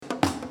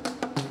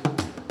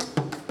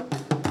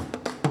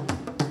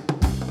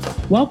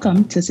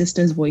Welcome to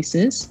Sisters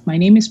Voices. My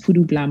name is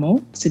Pudu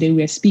Blamo. Today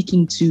we are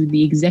speaking to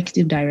the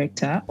Executive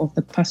Director of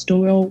the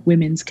Pastoral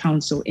Women's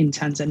Council in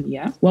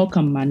Tanzania.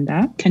 Welcome,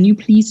 Maanda. Can you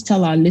please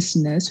tell our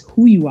listeners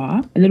who you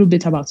are, a little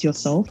bit about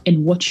yourself,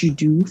 and what you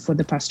do for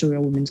the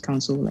Pastoral Women's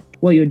Council, like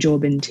what your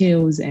job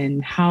entails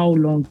and how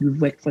long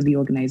you've worked for the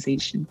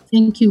organization?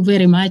 Thank you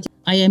very much.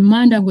 I am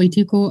Maanda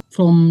Ngoitiko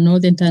from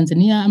Northern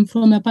Tanzania. I'm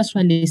from a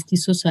pastoralist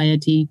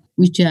society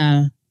which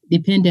are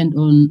dependent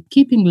on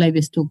keeping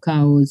livestock,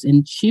 cows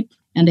and sheep.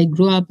 And I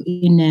grew up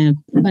in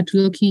a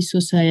patriarchy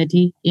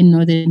society in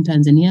Northern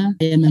Tanzania.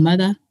 I am a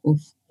mother of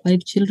 5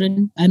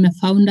 children. I'm a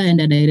founder and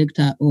a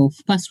director of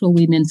Pastoral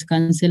Women's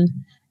Council,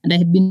 and I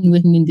have been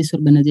working in this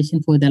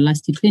organization for the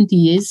last 20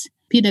 years.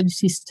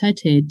 PWC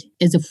started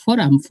as a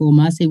forum for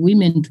Maasai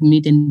women to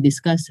meet and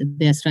discuss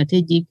their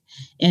strategic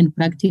and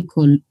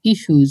practical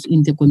issues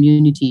in the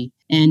community.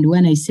 And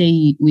when I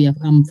say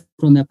I'm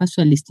from a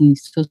pastoralist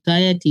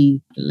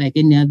society, like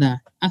any other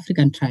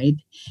African tribe,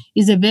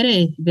 is a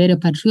very, very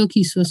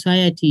patriarchal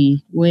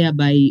society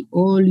whereby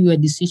all your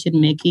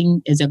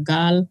decision-making as a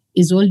girl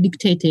is all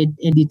dictated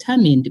and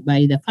determined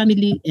by the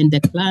family and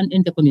the clan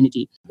and the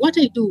community. What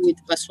I do with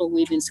Pastoral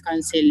Women's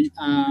Council,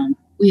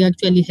 we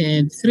actually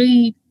have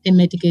 3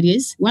 thematic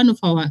areas. One of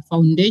our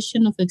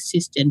foundation of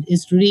existence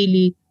is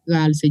really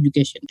girls'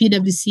 education.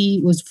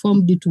 PWC was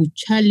formed to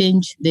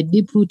challenge the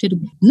deep-rooted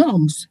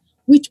norms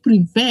which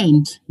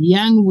prevent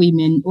young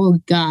women or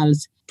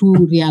girls to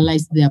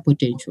realize their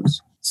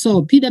potentials.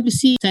 So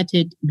PWC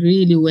started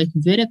really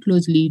working very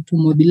closely to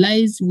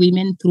mobilize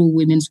women through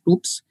women's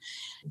groups,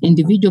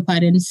 individual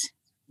parents,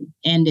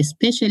 and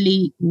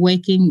especially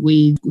working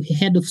with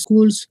head of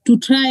schools to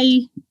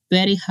try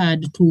very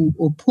hard to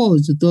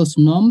oppose those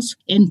norms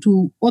and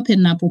to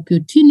open up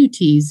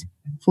opportunities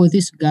for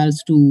these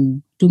girls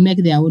to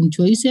make their own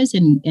choices,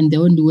 and the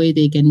only way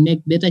they can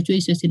make better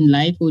choices in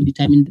life or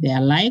determine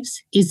their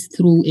lives is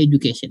through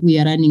education. We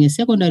are running a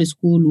secondary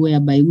school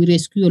whereby we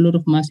rescue a lot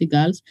of Maasai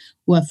girls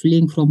who are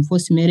fleeing from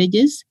forced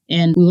marriages,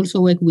 and we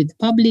also work with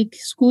public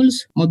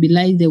schools,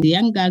 mobilize the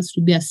young girls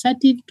to be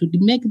assertive, to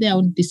make their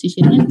own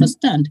decision and to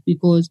stand,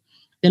 because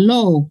the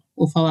law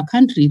of our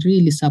country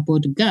really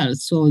support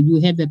girls. So you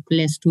have a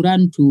place to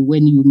run to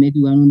when you make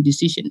your own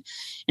decision.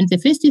 And the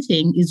first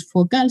thing is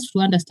for girls to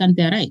understand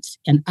their rights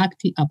and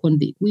act upon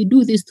them. We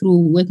do this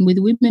through working with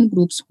women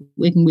groups,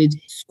 working with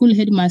school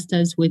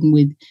headmasters, working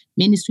with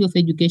Ministry of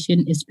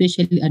Education,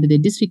 especially at the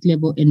district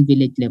level and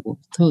village level.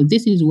 So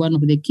this is one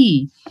of the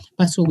key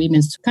Pastoral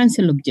Women's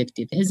Council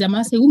objectives. As a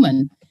Maasai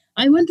woman,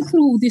 I went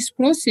through this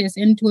process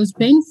and it was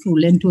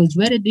painful and it was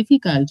very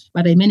difficult,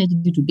 but I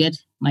managed to get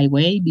my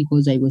way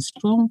because I was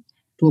strong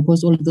to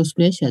oppose all those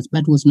pressures,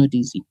 but it was not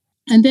easy.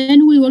 And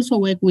then we also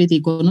work with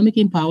economic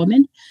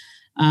empowerment.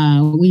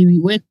 We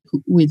work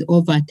with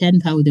over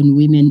 10,000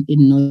 women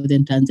in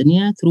Northern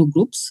Tanzania through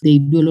groups. They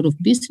do a lot of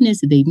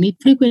business. They meet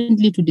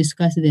frequently to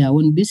discuss their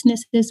own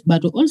businesses,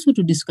 but also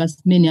to discuss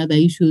many other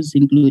issues,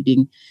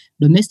 including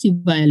domestic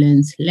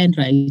violence, land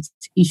rights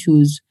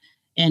issues.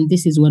 And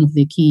this is one of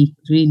the key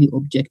really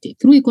objectives.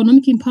 Through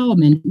economic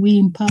empowerment, we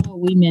empower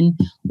women.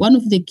 One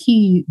of the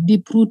key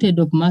deep-rooted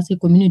of Maasai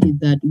community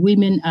that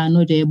women are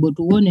not able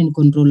to own and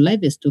control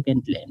livestock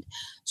and land.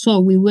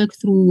 So we work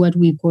through what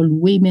we call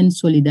women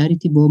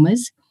solidarity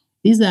bombers.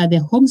 These are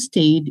the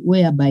homestead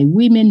whereby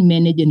women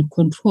manage and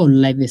control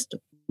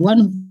livestock.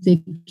 One of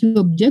the key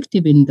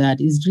objectives in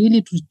that is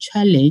really to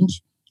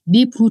challenge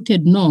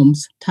deep-rooted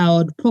norms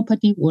toward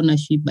property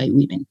ownership by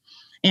women.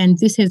 And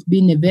this has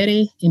been a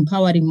very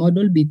empowering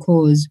model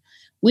because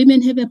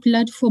women have a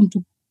platform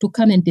to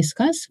come and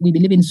discuss. We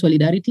believe in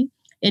solidarity.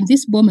 And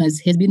this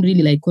bombers has been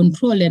really like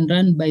controlled and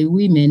run by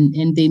women,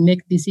 and they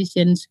make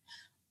decisions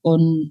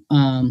on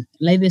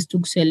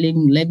livestock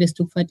selling,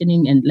 livestock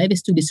fattening, and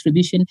livestock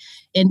distribution.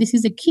 And this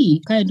is a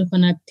key kind of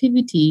an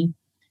activity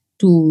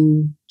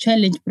to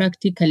challenge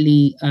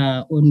practically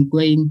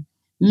ongoing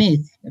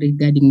myth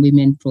regarding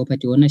women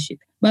property ownership.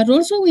 But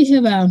also we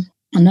have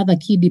another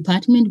key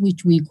department,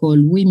 which we call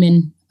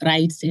Women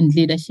Rights and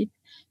Leadership.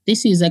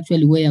 This is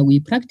actually where we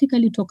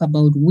practically talk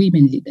about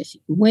women leadership.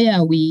 Where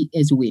are we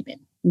as women?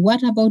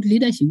 What about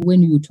leadership?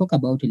 When you talk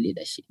about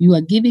leadership, you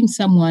are giving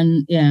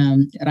someone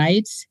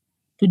rights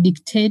to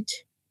dictate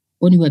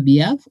on your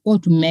behalf or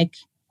to make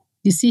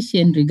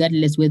decision,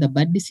 regardless whether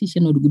bad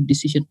decision or good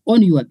decision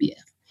on your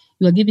behalf.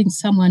 You are giving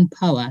someone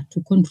power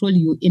to control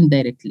you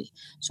indirectly.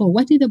 So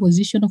what is the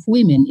position of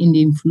women in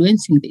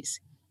influencing this?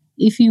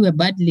 If you are a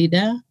bad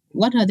leader,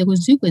 what are the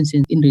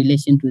consequences in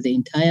relation to the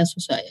entire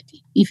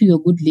society? If you're a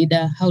good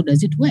leader, how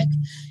does it work?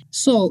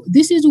 So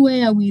this is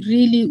where we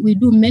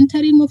do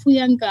mentoring of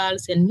young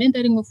girls and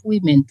mentoring of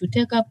women to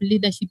take up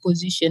leadership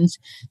positions,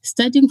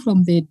 starting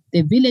from the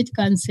village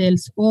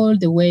councils all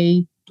the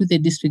way to the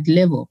district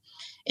level.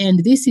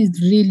 And this is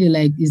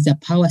really is a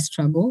power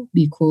struggle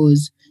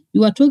because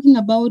you are talking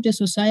about a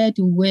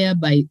society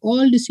whereby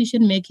all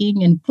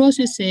decision-making and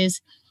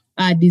processes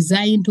are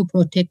designed to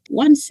protect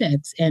one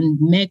sex and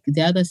make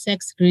the other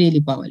sex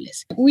really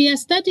powerless. We are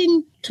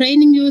starting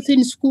training youth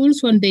in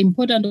schools on the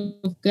importance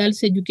of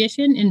girls'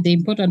 education and the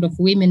importance of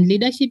women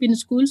leadership in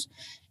schools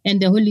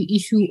and the whole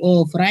issue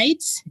of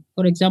rights,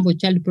 for example,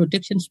 child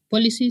protection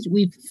policies.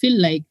 We feel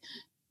like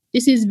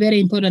this is very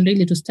important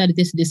really to start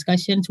these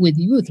discussions with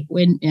youth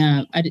when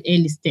at an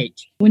early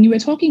stage. When you were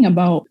talking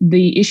about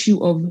the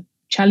issue of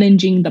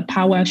challenging the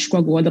power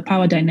struggle or the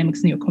power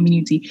dynamics in your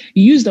community,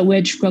 you use the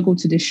word struggle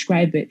to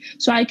describe it.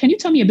 So can you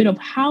tell me a bit of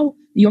how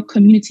your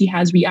community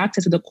has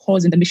reacted to the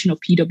cause and the mission of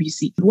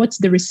PWC? What's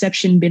the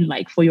reception been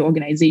like for your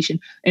organization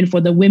and for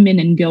the women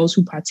and girls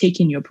who partake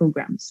in your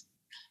programs?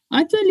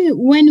 Actually,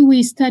 when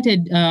we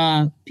started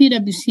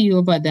PWC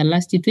over the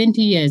last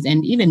 20 years,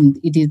 and even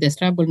it is the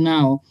struggle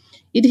now,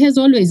 it has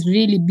always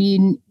really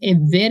been a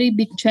very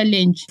big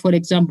challenge. For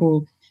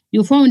example,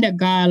 you found a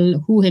girl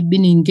who had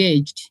been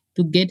engaged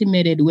to get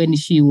married when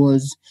she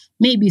was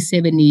maybe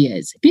 7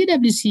 years.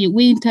 PWC,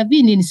 we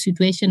intervene in a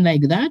situation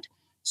like that.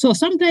 So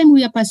sometimes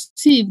we are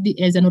perceived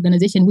as an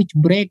organization which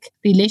break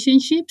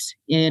relationships,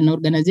 an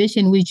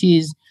organization which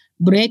is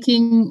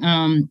breaking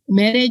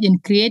marriage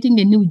and creating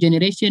a new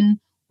generation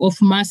of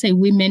Maasai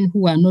women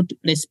who are not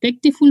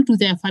respectful to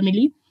their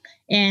family.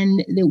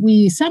 And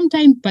we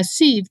sometimes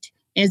perceived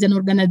as an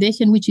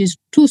organization which is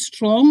too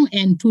strong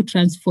and too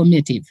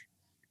transformative,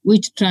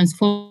 which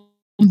transform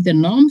the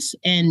norms.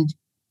 And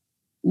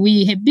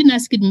we have been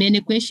asked many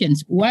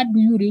questions. What do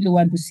you really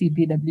want to see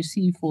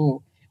PWC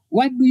for?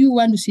 What do you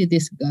want to see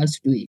these girls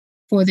doing?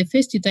 For the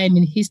first time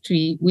in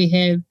history, we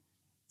have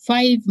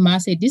 5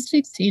 Maasai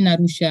districts in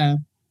Arusha,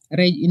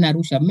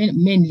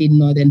 mainly in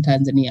northern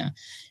Tanzania.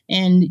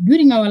 And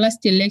during our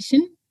last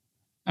election,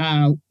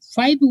 5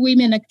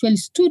 women actually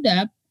stood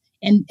up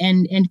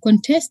and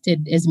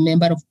contested as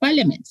member of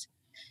parliament.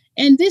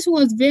 And this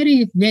was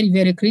very, very,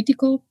 very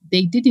critical.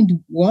 They didn't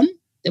won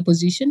the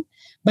position,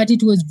 but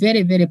it was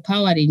very, very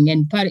empowering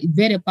and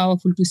very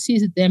powerful to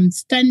see them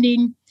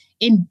standing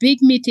in big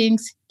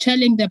meetings,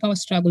 challenging the power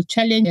struggle,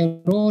 challenging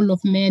the role of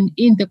men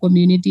in the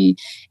community,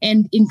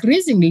 and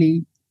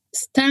increasingly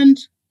stand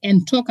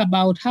and talk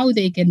about how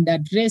they can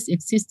address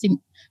existing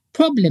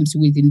problems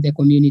within the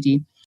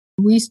community.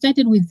 We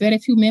started with very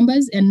few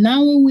members, and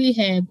now we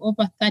have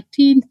over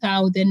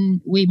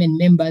 13,000 women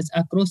members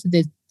across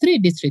the 3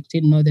 districts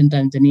in northern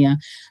Tanzania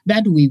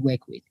that we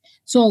work with.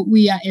 So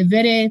we are a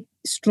very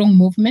strong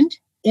movement.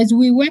 As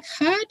we work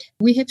hard,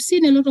 we have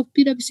seen a lot of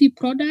PWC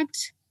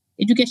products,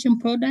 education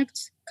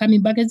products,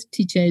 coming back as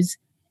teachers,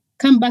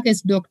 come back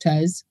as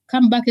doctors,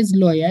 come back as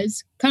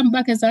lawyers, come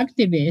back as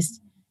activists,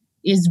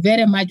 is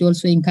very much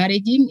also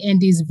encouraging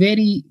and is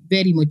very,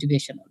 very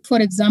motivational. For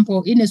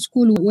example, in a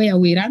school where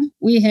we run,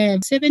 we have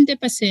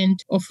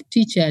 70% of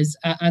teachers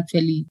are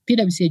actually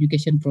PWC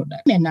education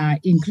products and are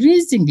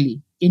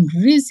increasingly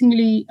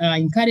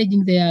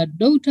encouraging their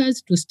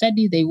daughters to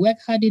study. They work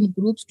hard in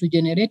groups to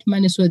generate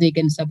money so they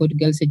can support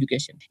girls'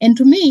 education. And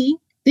to me,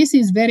 this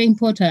is very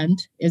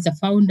important as a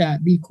founder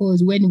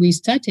because when we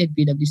started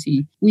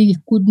PWC, we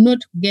could not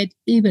get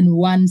even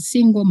one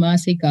single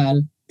Maasai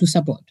girl to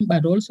support.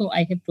 But also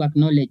I have to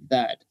acknowledge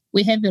that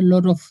we have a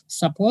lot of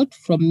support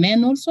from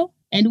men also.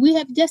 And we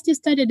have just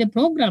started a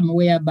program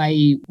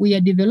whereby we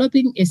are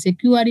developing a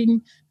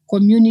securing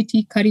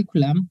community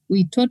curriculum.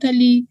 We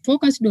totally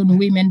focused on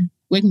women,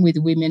 working with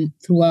women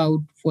throughout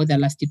for the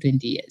last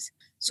 20 years.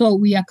 So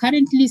we are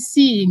currently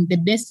seeing the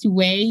best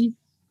way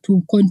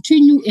to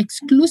continue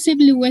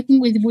exclusively working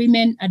with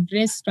women,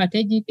 address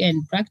strategic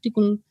and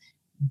practical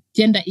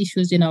gender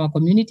issues in our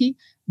community,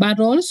 but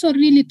also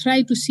really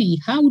try to see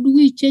how do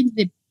we change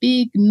the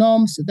big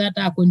norms that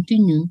are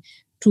continuing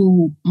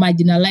to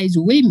marginalize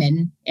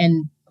women.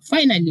 And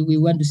finally, we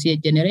want to see a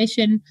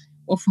generation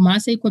of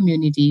Maasai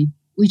community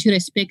which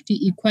respect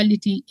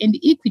equality and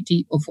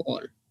equity of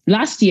all.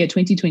 Last year,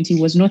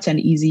 2020, was not an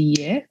easy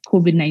year.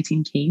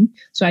 COVID-19 came.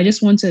 So I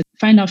just want to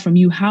find out from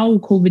you how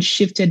COVID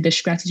shifted the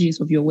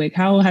strategies of your work.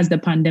 How has the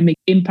pandemic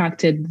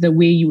impacted the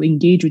way you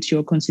engage with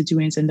your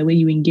constituents and the way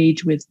you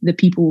engage with the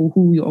people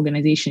who your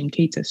organization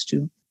caters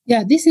to?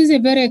 Yeah, this is a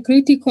very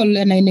critical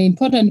and an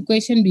important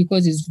question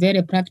because it's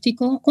very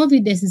practical.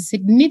 COVID has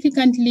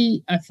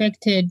significantly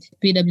affected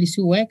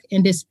PWC work,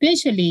 and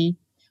especially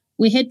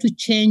we had to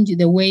change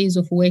the ways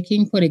of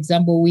working. For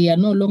example, we are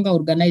no longer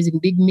organizing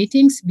big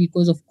meetings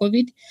because of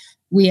COVID.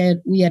 We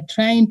are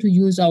trying to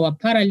use our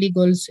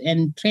paralegals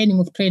and training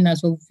of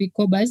trainers of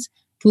VCOBAs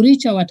to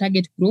reach our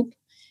target group.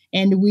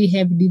 And we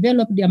have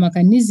developed a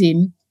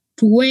mechanism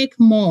to work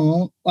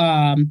more,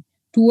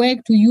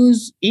 to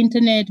use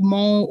internet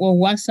more or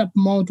WhatsApp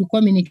more to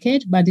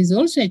communicate. But it's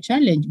also a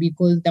challenge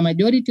because the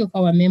majority of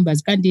our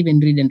members can't even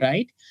read and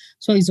write.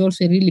 So it's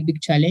also a really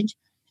big challenge.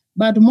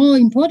 But more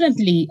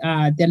importantly,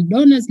 the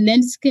donors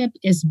landscape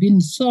has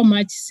been so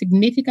much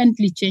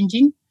significantly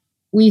changing.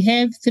 We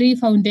have 3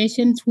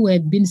 foundations who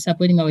have been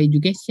supporting our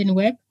education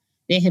work.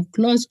 They have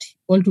closed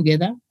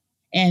altogether.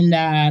 And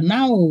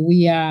now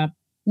we are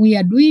we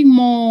are doing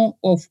more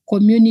of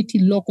community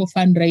local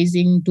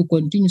fundraising to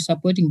continue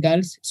supporting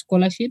girls'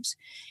 scholarships,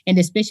 and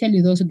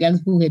especially those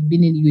girls who have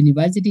been in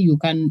university. You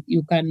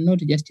cannot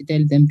just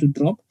tell them to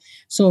drop.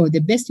 So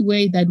the best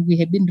way that we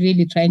have been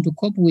really trying to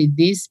cope with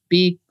this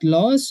big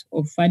loss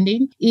of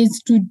funding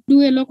is to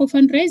do a local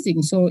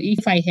fundraising. So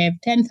if I have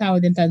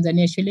 10,000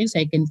 Tanzania shillings,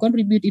 I can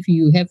contribute if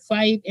you have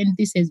 5, and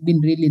this has been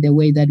really the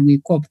way that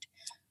we coped,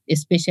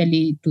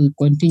 especially to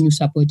continue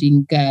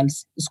supporting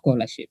girls'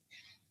 scholarship.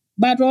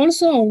 But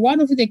also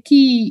one of the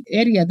key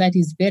area that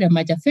is very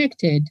much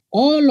affected,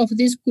 all of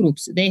these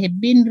groups, they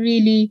have been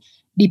really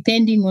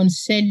depending on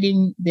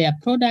selling their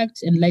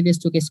products and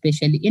livestock,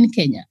 especially in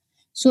Kenya.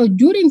 So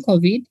during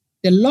COVID,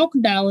 the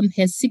lockdown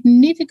has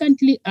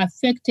significantly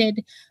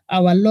affected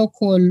our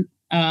local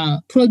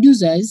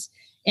producers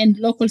and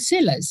local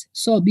sellers.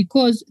 So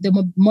because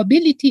the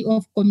mobility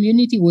of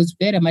community was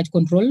very much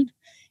controlled,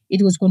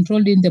 it was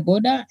controlled in the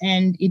border,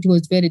 and it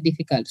was very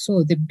difficult.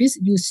 So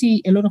you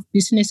see a lot of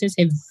businesses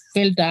have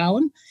fell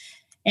down.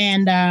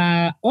 And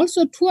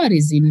also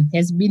tourism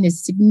has been a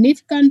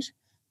significant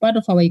part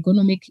of our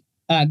economic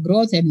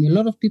growth, and a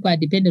lot of people are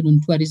dependent on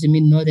tourism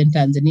in northern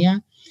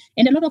Tanzania.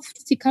 And a lot of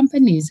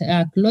companies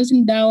are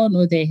closing down,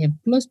 or they have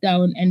closed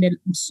down, and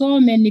so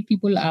many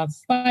people are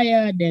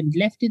fired and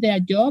left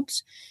their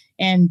jobs.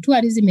 And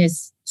tourism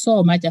is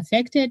so much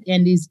affected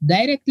and is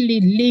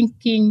directly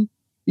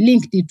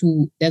linked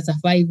to the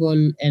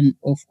survival and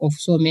of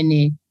so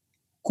many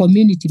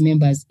community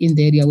members in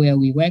the area where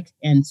we work.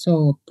 And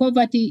so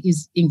poverty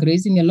is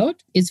increasing a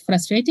lot. It's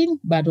frustrating,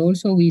 but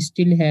also we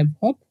still have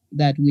hope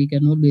that we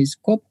can always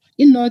cope.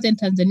 In northern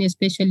Tanzania,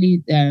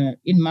 especially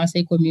in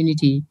Maasai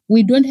community,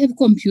 we don't have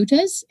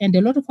computers, and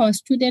a lot of our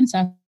students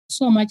are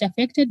so much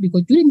affected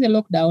because during the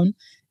lockdown,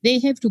 they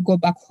have to go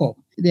back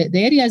home. The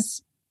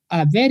areas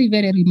are very,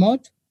 very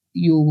remote.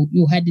 You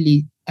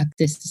hardly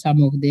access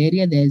some of the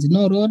area. There is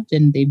no road,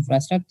 and the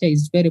infrastructure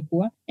is very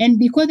poor. And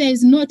because there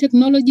is no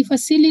technology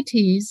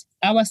facilities,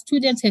 our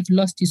students have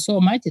lost so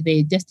much.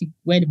 They just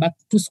went back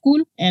to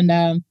school, and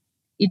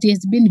it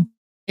has been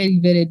very,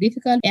 very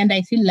difficult. And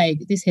I feel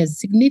like this has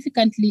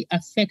significantly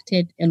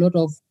affected a lot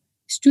of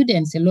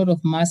students, a lot of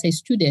Maasai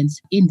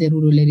students in the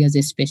rural areas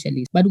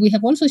especially. But we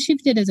have also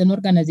shifted as an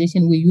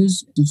organization. We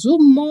use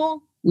Zoom more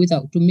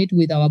to meet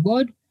with our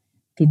board,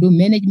 to do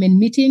management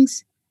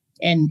meetings.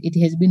 And it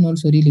has been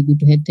also really good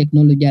to have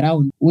technology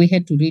around. We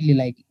had to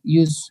really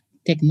use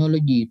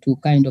technology to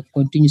kind of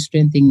continue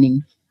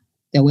strengthening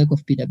the work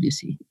of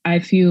PWC. I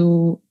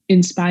feel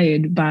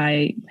inspired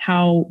by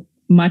how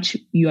much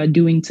you are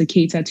doing to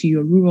cater to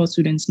your rural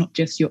students, not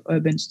just your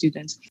urban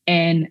students.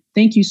 And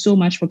thank you so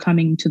much for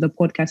coming to the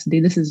podcast today.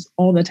 This is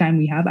all the time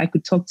we have. I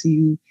could talk to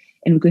you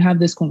and we could have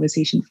this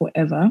conversation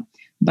forever.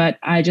 But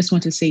I just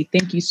want to say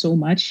thank you so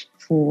much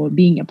for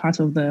being a part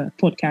of the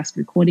podcast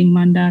recording,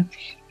 Maanda.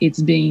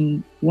 It's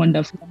been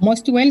wonderful.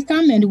 Most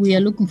welcome, and we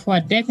are looking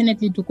forward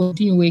definitely to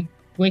continue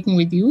working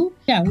with you.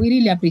 Yeah, we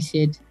really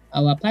appreciate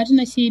our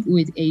partnership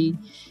with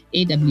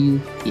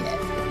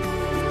AWPF.